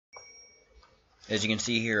As you can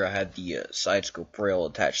see here, I had the side scope rail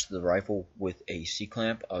attached to the rifle with a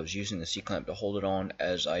C-clamp. I was using the C-clamp to hold it on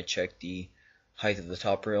as I checked the height of the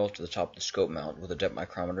top rail to the top of the scope mount with a depth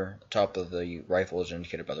micrometer. The top of the rifle is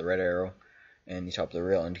indicated by the red arrow, and the top of the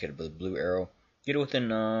rail indicated by the blue arrow. Get it within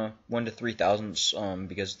 1 to 3 thousandths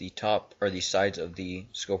because the top or the sides of the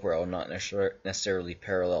scope rail are not necessarily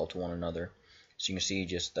parallel to one another. So you can see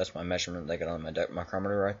that's my measurement that I got on my depth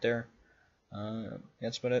micrometer right there.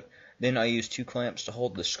 That's about it. Then I used 2 clamps to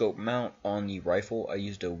hold the scope mount on the rifle. I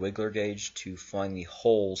used a wiggler gauge to find the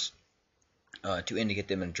holes to indicate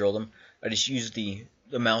them and drill them. I just used the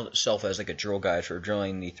mount itself as like a drill guide for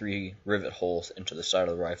drilling the 3 rivet holes into the side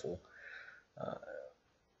of the rifle.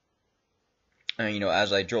 And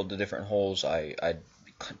as I drilled the different holes, I'd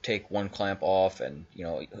take one clamp off and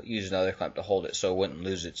use another clamp to hold it so it wouldn't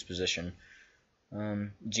lose its position. As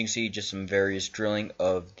you can see, just some various drilling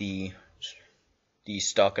of the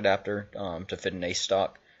stock adapter to fit an ace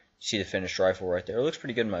stock. You see the finished rifle right there. It looks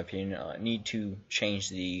pretty good in my opinion. I need to change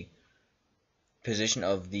the position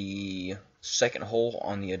of the second hole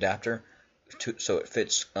on the adapter so it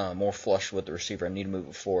fits more flush with the receiver. I need to move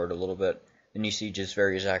it forward a little bit. Then you see just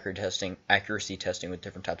various accuracy testing with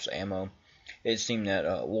different types of ammo. It seemed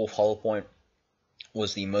that Wolf Hollow Point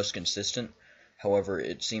was the most consistent. However,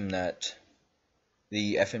 it seemed that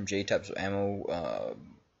the FMJ types of ammo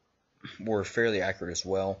were fairly accurate as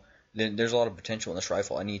well. There's a lot of potential in this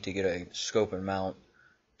rifle. I need to get a scope and mount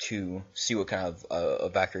to see what kind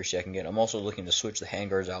of accuracy I can get. I'm also looking to switch the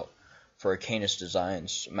handguards out for a Canis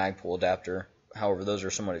Designs Magpul adapter. However, those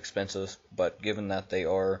are somewhat expensive, but given that they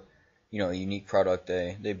are a unique product,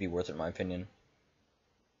 they'd be worth it in my opinion.